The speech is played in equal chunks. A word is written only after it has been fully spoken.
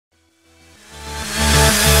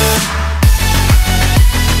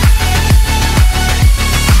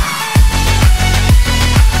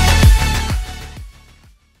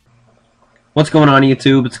What's going on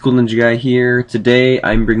YouTube? It's Cool Ninja Guy here. Today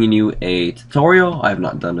I'm bringing you a tutorial. I have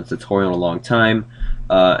not done a tutorial in a long time.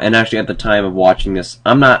 And actually at the time of watching this,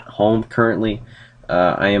 I'm not home currently.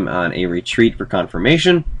 I am on a retreat for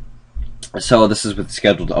confirmation. So this is with the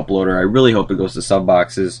scheduled uploader. I really hope it goes to sub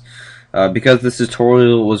boxes. Because this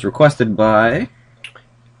tutorial was requested by,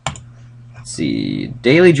 let's see,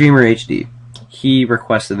 Daily Dreamer HD. He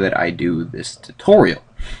requested that I do this tutorial.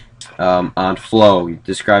 On flow. You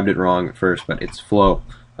described it wrong at first, but it's flow.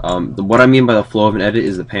 What I mean by the flow of an edit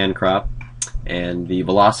is the pan crop and the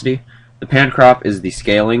velocity. The pan crop is the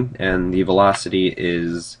scaling, and the velocity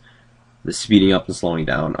is the speeding up and slowing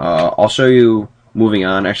down. I'll show you moving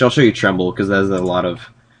on. Actually, I'll show you tremble because there's a lot of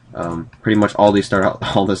pretty much all these start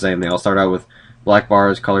out all the same. They all start out with black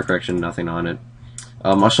bars, color correction, nothing on it.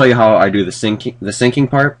 I'll show you how I do the syncing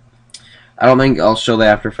part. I don't think I'll show the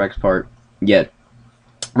After Effects part yet.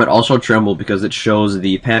 But also tremble because it shows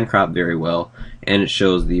the pan crop very well and it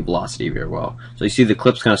shows the velocity very well. So you see the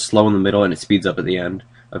clips kind of slow in the middle and it speeds up at the end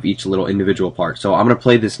of each little individual part. So I'm going to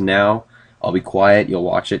play this now. I'll be quiet. You'll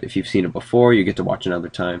watch it. If you've seen it before, you get to watch another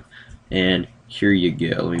time. And here you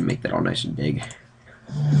go. Let me make that all nice and big.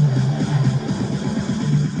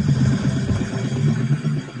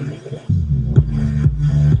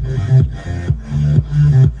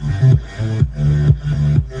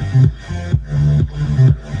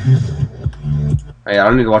 I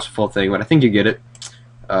don't need to watch the full thing, but I think you get it.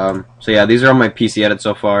 So yeah, these are all my PC edits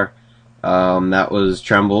so far. That was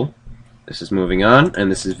Tremble. This is Moving On,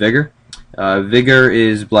 and this is Vigor. Vigor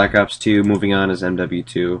is Black Ops 2, Moving On is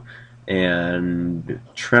MW2, and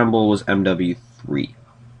Tremble was MW3.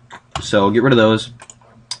 So get rid of those.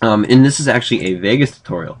 And this is actually a Vegas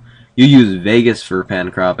tutorial. You use Vegas for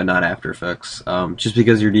pan crop and not After Effects, just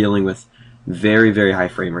because you're dealing with very, very high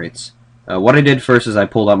frame rates. What I did first is I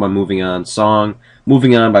pulled out my Moving On song,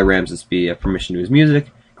 Moving On by Ramses B. I have permission to his music.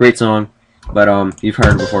 Great song, but you've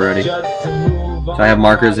heard it before already. So I have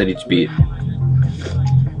markers at each beat.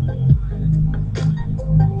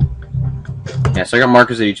 Yeah, so I got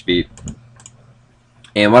markers at each beat.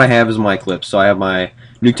 And what I have is my clips. So I have my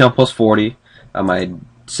Nuketown plus 40, my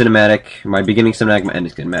cinematic, my beginning cinematic, my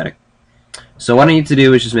ending cinematic. So what I need to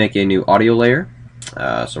do is just make a new audio layer.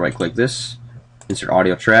 So right click this, insert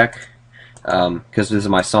audio track. Because this is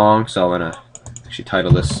my song, so I'm gonna actually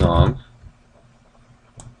title this song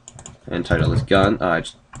and title this gun.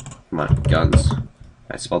 Come on, guns.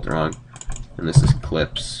 I spelled it wrong. And this is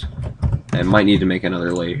clips. I might need to make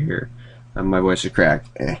another layer here. My voice is cracked.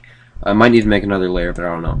 I might need to make another layer, but I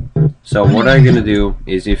don't know. So what I'm gonna do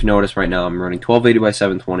is, if you notice right now, I'm running 1280 by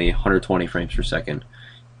 720, 120 frames per second,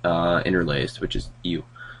 interlaced, which is U.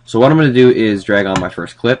 So what I'm gonna do is drag on my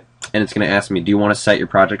first clip. And it's going to ask me, do you want to set your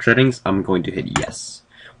project settings? I'm going to hit yes.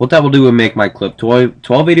 What that will do is make my clip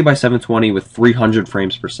 1280 by 720 with 300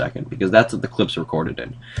 frames per second, because that's what the clip's recorded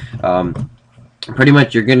in. Pretty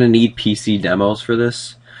much you're going to need PC demos for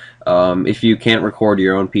this. If you can't record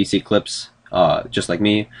your own PC clips, just like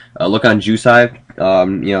me, look on JuiceHive,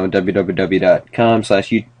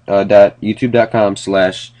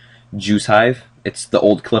 www.youtube.com/juicehive. It's the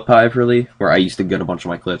old Clip Hive, really, where I used to get a bunch of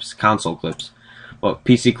my clips, console clips. Well,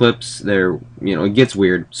 PC clips, it gets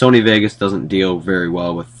weird. Sony Vegas doesn't deal very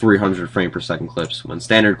well with 300 frame per second clips when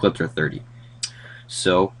standard clips are 30.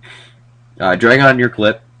 So, drag on your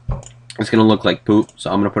clip. It's going to look like poop,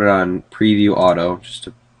 so I'm going to put it on Preview Auto just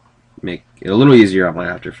to make it a little easier on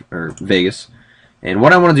my Vegas. And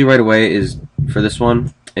what I want to do right away is, for this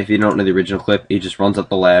one, if you don't know the original clip, it just runs up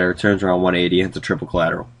the ladder, turns around 180, and it's a triple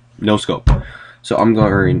collateral. No scope. So I'm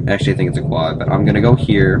going, actually I think it's a quad, but I'm going to go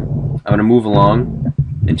here. I'm going to move along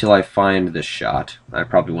until I find this shot. I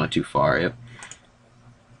probably went too far, yep.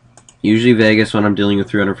 Usually Vegas, when I'm dealing with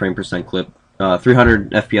 300 frame per second clip, 300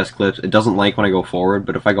 FPS clips, it doesn't like when I go forward,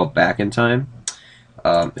 but if I go back in time,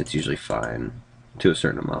 it's usually fine to a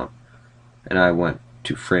certain amount. And I went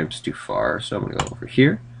 2 frames too far, so I'm going to go over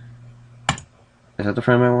here. Is that the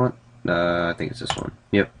frame I want? I think it's this one.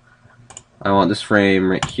 Yep. I want this frame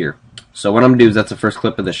right here. So what I'm going to do is, that's the first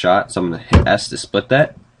clip of the shot, so I'm going to hit S to split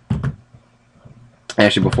that.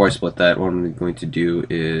 Actually, before I split that, what I'm going to do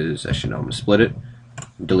is, I'm going to split it,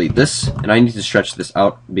 delete this, and I need to stretch this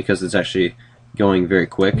out because it's actually going very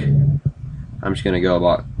quick. I'm just going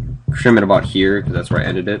to trim it about here, because that's where I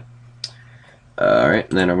ended it. Alright,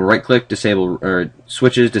 and then I'm going to right click, disable, or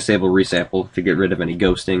switches, disable resample to get rid of any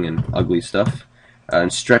ghosting and ugly stuff.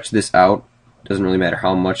 And stretch this out. Doesn't really matter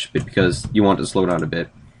how much, but because you want it to slow down a bit.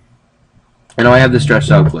 And now I have this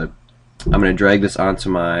stretched out clip. I'm going to drag this onto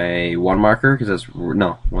my 1 marker, because that's,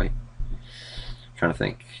 no, wait. I'm trying to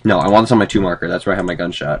think. No, I want this on my 2 marker. That's where I have my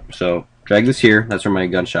gunshot. So drag this here. That's where my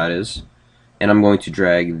gunshot is. and I'm going to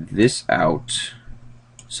drag this out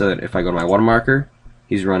so that if I go to my watermarker,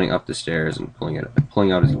 he's running up the stairs and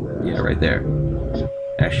pulling out his, yeah, right there.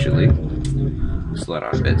 Actually, slow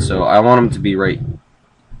down a bit. So I want him to be right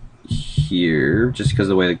here, just because of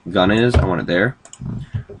the way the gun is. I want it there.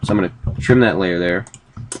 So I'm going to trim that layer there,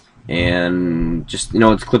 and just,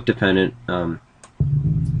 it's clip dependent.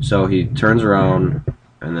 So he turns around,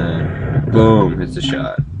 and then boom, hits the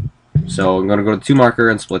shot. So I'm going to go to 2 marker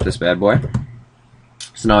and split this bad boy.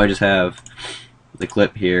 So now I just have the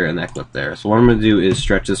clip here and that clip there. So what I'm going to do is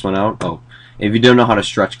stretch this one out. Oh, if you don't know how to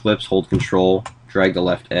stretch clips, hold Control, drag the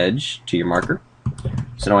left edge to your marker.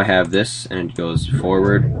 So now I have this, and it goes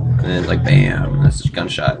forward, and then like bam, that's just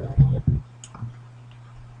gunshot.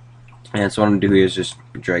 And so what I'm going to do here is just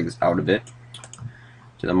drag this out a bit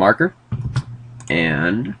to the marker.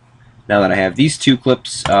 And now that I have these 2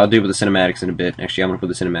 clips, I'll deal with the cinematics in a bit. Actually, I'm going to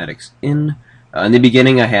put the cinematics in. In the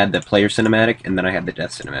beginning, I had the player cinematic, and then I had the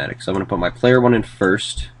death cinematic. So I'm going to put my player one in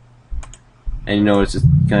first. And you notice it's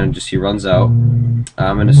kind of just, he runs out.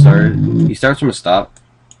 I'm going to start, he starts from a stop.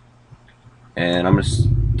 And I'm going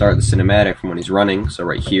to start the cinematic from when he's running. So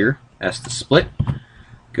right here, has to split.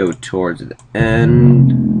 Go towards the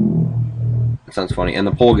end. That sounds funny. And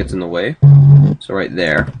the pole gets in the way. So right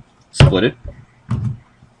there, split it.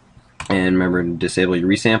 And remember to disable your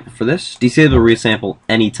resample for this. Disable resample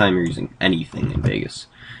anytime you're using anything in Vegas.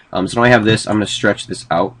 So now I have this. I'm going to stretch this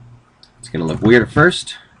out. It's going to look weird at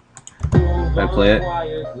first. If I play it,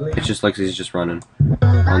 it's just like he's just running.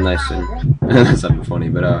 All nice and that's not funny,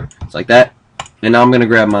 but it's like that. And now I'm going to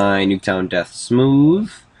grab my Nuketown Death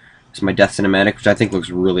Smooth. It's my Death Cinematic, which I think looks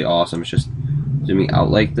really awesome. It's just zooming out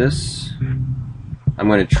like this. I'm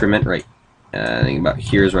going to trim it right. I think about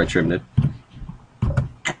here's where I trimmed it.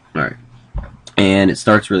 Alright. And it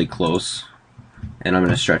starts really close. And I'm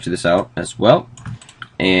going to stretch this out as well.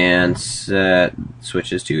 And set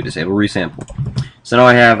switches to disable resample. So now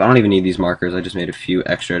I don't even need these markers. I just made a few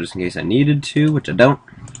extra just in case I needed to, which I don't.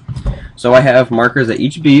 So I have markers at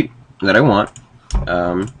each beat that I want.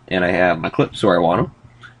 And I have my clips where I want them.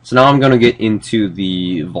 So now I'm going to get into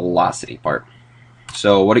the velocity part.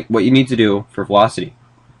 So what you need to do for velocity,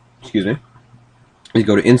 excuse me, is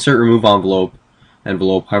go to Insert, Remove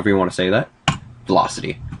Envelope, however you want to say that,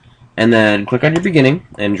 velocity. And then click on your beginning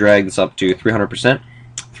and drag this up to 300%.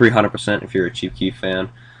 300% if you're a Chief Keef fan.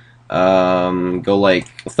 Go like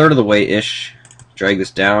a third of the way-ish. Drag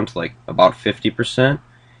this down to like about 50%.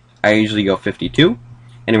 I usually go 52,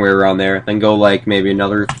 anywhere around there. Then go like maybe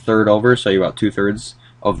another third over, so you're about 2/3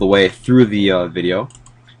 of the way through the video.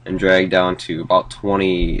 And drag down to about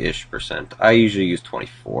 20-ish%. I usually use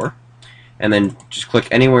 24. And then just click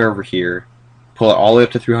anywhere over here, pull it all the way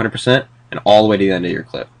up to 300%, and all the way to the end of your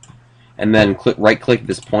clip. And then right-click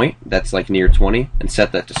this point that's like near 20, and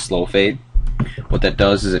set that to slow fade. What that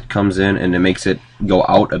does is it comes in and it makes it go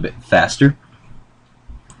out a bit faster.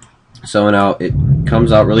 So now it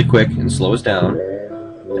comes out really quick and slows down,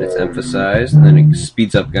 and it's emphasized, and then it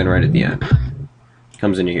speeds up again right at the end.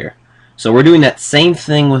 Comes into here. So we're doing that same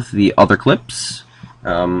thing with the other clips.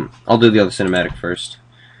 I'll do the other cinematic first.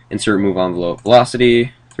 Insert, Remove Envelope,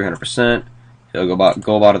 velocity, 300%. It'll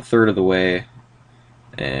go about a third of the way,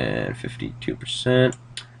 and 52%.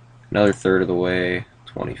 Another third of the way,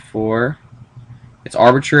 24. It's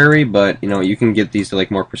arbitrary, but you can get these to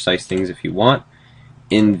like more precise things if you want.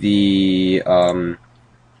 In the oh,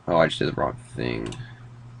 I just did the wrong thing.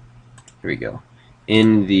 Here we go.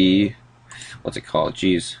 In the what's it called?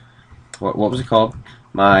 Jeez, what was it called?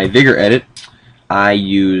 My Vigor edit. I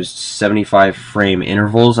used 75 frame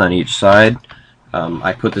intervals on each side.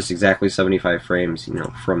 I put this exactly 75 frames.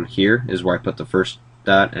 From here is where I put the first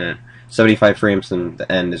dot, and 75 frames from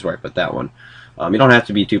the end is where I put that one. You don't have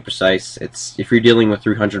to be too precise. If you're dealing with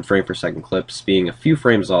 300 frame per second clips, being a few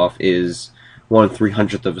frames off is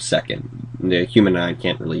 1/300th of a second. The human eye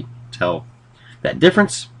can't really tell that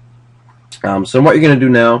difference. So what you're going to do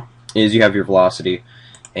now is you have your velocity,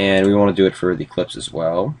 and we want to do it for the clips as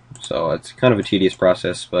well. So it's kind of a tedious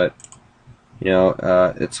process, but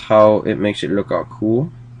it's how it makes it look all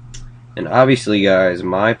cool. And obviously, guys,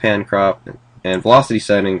 my pan crop and velocity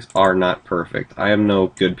settings are not perfect. I am no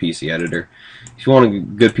good PC editor. If you want a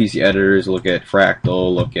good PC editors, look at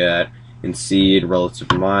Fractal, look at Inseed,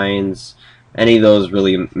 Relative Minds, any of those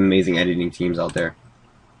really amazing editing teams out there.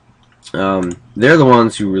 They're the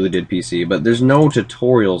ones who really did PC, but there's no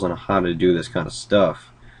tutorials on how to do this kind of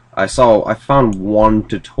stuff. I found one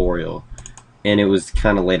tutorial, and it was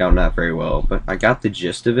kind of laid out not very well, but I got the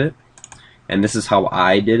gist of it, and this is how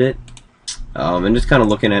I did it. And just kind of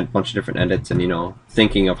looking at a bunch of different edits and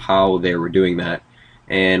thinking of how they were doing that.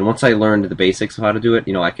 And once I learned the basics of how to do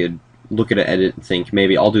it, I could look at an edit and think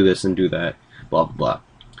maybe I'll do this and do that, blah blah blah.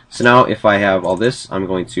 So now if I have all this, I'm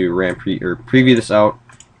going to preview this out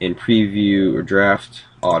in preview or draft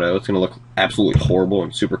auto. It's going to look absolutely horrible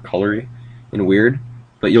and super colory and weird,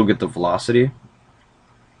 but you'll get the velocity.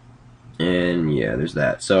 And yeah, there's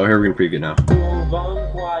that. So here we're going to preview now.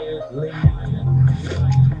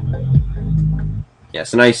 Yeah,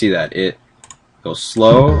 so now you see that. It goes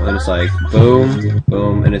slow, and it's like boom,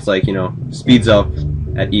 boom, and it's like, you know, speeds up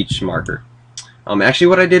at each marker. Actually,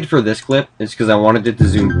 what I did for this clip is because I wanted it to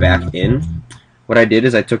zoom back in. What I did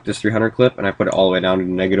is I took this 300 clip and I put it all the way down to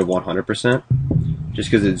negative 100%,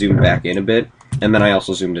 just because it zoomed back in a bit, and then I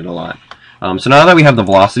also zoomed in a lot. So now that we have the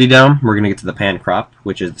velocity down, we're going to get to the pan crop,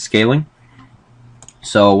 which is the scaling.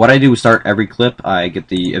 So what I do is start every clip, I get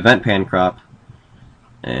the event pan crop,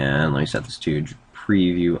 and let me set this to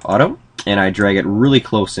preview auto, and I drag it really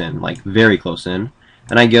close in, like very close in,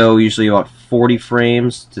 and I go usually about 40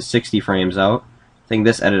 frames to 60 frames out. I think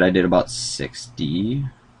this edit I did about 60,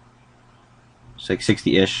 it's like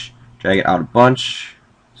 60-ish. Drag it out a bunch,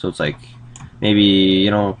 so it's like maybe, you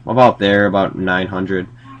know, about there, about 900,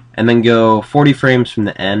 and then go 40 frames from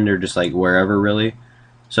the end, or just like wherever really.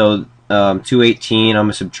 So 218, I'm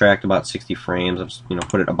gonna subtract about 60 frames. I'm just, you know,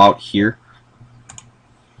 put it about here.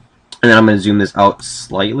 And then I'm going to zoom this out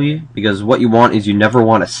slightly, because what you want is you never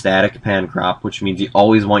want a static pan crop, which means you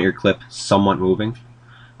always want your clip somewhat moving.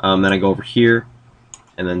 Then I go over here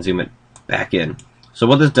and then zoom it back in. So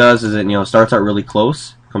what this does is it, you know, starts out really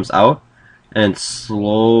close, comes out, and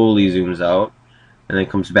slowly zooms out, and then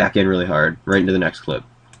comes back in really hard, right into the next clip.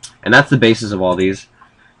 And that's the basis of all these.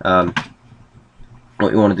 What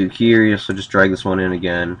you want to do here is so just drag this one in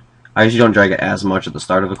again. I usually don't drag it as much at the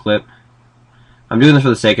start of a clip. I'm doing this for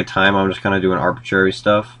the sake of time. I'm just kind of doing arbitrary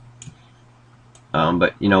stuff.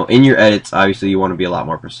 But, you know, in your edits, obviously you want to be a lot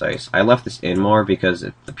more precise. I left this in more because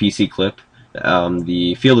it's the PC clip.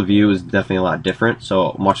 The field of view is definitely a lot different,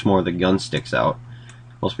 so much more of the gun sticks out.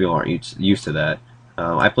 Most people aren't used to that.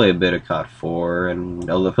 I play a bit of COD 4 and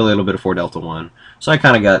a little bit of 4 Delta 1, so I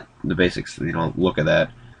kind of got the basics, you know, look at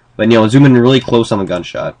that. But, you know, zoom in really close on the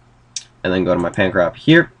gunshot, and then go to my pan crop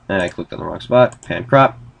here, and I clicked on the wrong spot, pan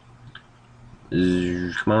crop.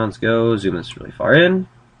 Come on, let's go. Zoom this really far in,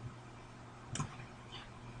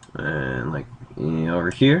 and like, you know, over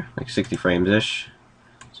here, like 60 frames ish.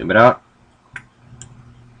 Zoom it out,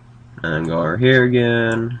 and then go over here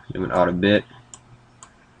again. Zoom it out a bit.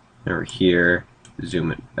 Over here,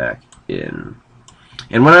 zoom it back in.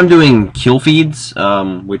 And when I'm doing kill feeds,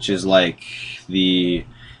 which is like the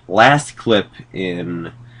last clip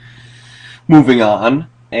in moving on,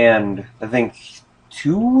 and I think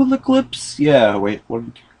 2 of the clips, yeah, wait,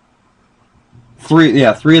 one, 3,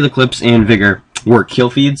 yeah, 3 of the clips in Vigor were kill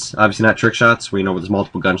feeds, obviously not trick shots, where you know there's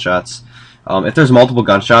multiple gunshots. If there's multiple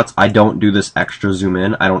gunshots, I don't do this extra zoom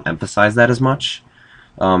in, I don't emphasize that as much.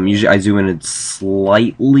 Usually I zoom in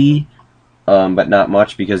slightly, but not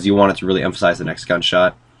much, because you want it to really emphasize the next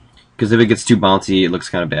gunshot, because if it gets too bouncy, it looks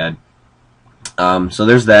kind of bad. So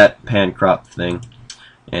there's that pan crop thing.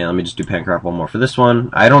 And let me just do pan crop one more for this one.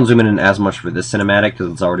 I don't zoom in as much for this cinematic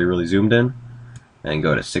because it's already really zoomed in. And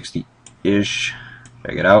go to 60-ish.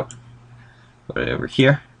 Drag it out. Put it over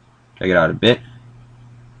here. Drag it out a bit.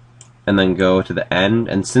 And then go to the end.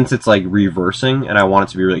 And since it's like reversing and I want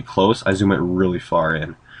it to be really close, I zoom it really far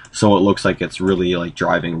in. So it looks like it's really like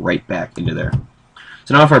driving right back into there.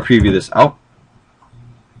 So now if I preview this out,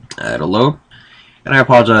 it'll load. And I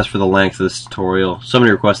apologize for the length of this tutorial.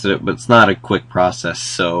 Somebody requested it, but it's not a quick process,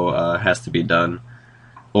 so it has to be done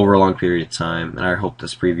over a long period of time. And I hope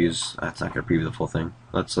this previews. That's not going to preview the full thing.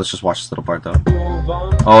 Let's just watch this little part though.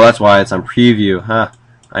 Oh, that's why it's on preview, huh?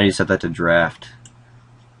 I need to set that to draft.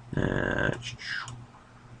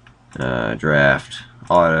 Draft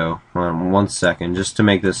auto. Hold on 1 second, just to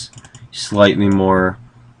make this slightly more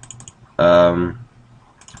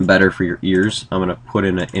better for your ears. I'm gonna put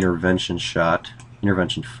in an intervention shot.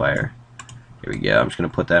 Intervention fire. Here we go. I'm just going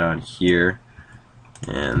to put that on here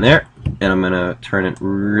and there, and I'm going to turn it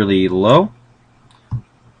really low.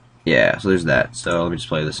 Yeah, so there's that. So let me just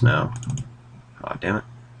play this now. Oh, damn it.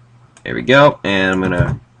 There we go, and I'm going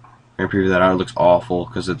to preview that out. It looks awful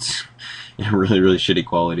because it's really, really shitty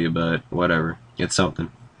quality, but whatever. It's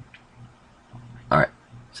something. Alright,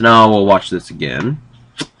 so now we'll watch this again.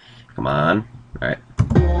 Come on. Alright.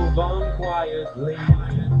 Move on quietly.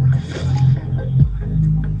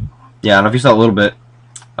 Yeah, I don't know if you saw a little bit.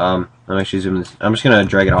 I'm actually zooming this. I'm just gonna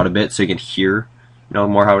drag it out a bit so you can hear, you know,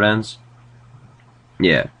 more how it ends.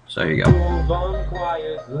 Yeah, so here you go.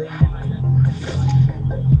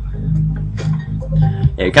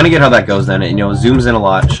 Yeah, you kind of get how that goes then. It, you know, zooms in a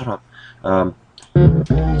lot. Shut up.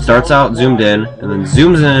 Starts out zoomed in, and then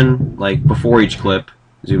zooms in like before each clip,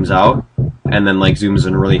 zooms out, and then like zooms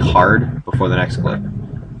in really hard before the next clip.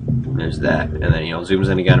 And there's that, and then zooms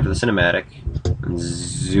in again for the cinematic, and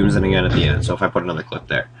zooms in again at the end. So if I put another clip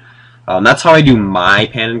there, that's how I do my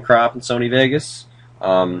pan and crop in Sony Vegas.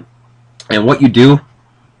 And what you do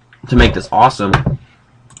to make this awesome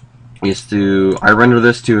is I render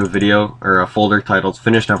this to a video or a folder titled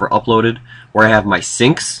 "Finished Never Uploaded," where I have my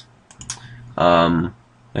syncs.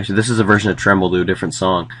 Actually, this is a version of Tremble to a different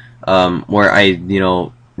song, where I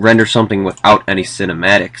render something without any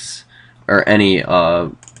cinematics or any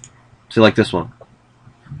see, like this one.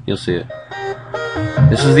 You'll see it.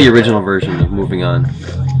 This is the original version of Moving On.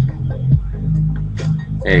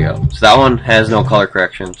 There you go. So that one has no color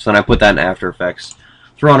correction. So then I put that in After Effects,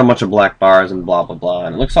 throw on a bunch of black bars and blah blah blah,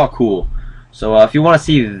 and it looks all cool. So if you want to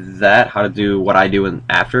see that, how to do what I do in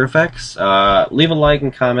After Effects, leave a like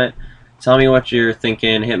and comment. Tell me what you're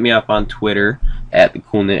thinking. Hit me up on Twitter at the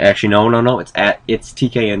cool. Actually, no. It's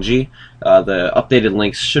TKNG. The updated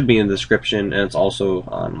links should be in the description, and it's also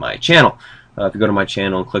on my channel. If you go to my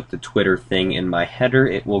channel and click the Twitter thing in my header,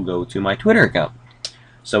 it will go to my Twitter account.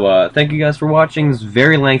 So thank you guys for watching this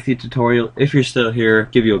very lengthy tutorial. If you're still here,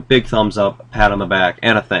 give you a big thumbs up, a pat on the back,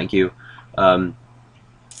 and a thank you.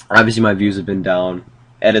 Obviously, my views have been down.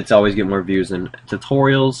 Edits always get more views than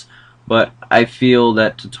tutorials, but I feel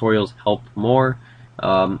that tutorials help more.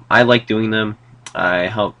 I like doing them. I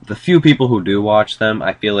help the few people who do watch them.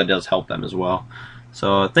 I feel it does help them as well.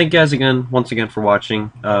 So thank you guys once again for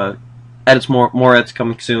watching. Edits more edits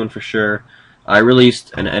coming soon for sure. I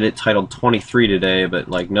released an edit titled 23 today, but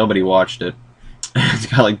like nobody watched it. It's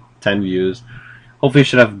got like 10 views. Hopefully, it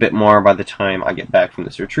should have a bit more by the time I get back from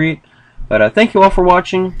this retreat. But thank you all for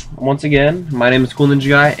watching. Once again, my name is Cool Ninja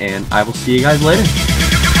Guy, and I will see you guys later.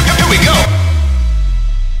 Here we go.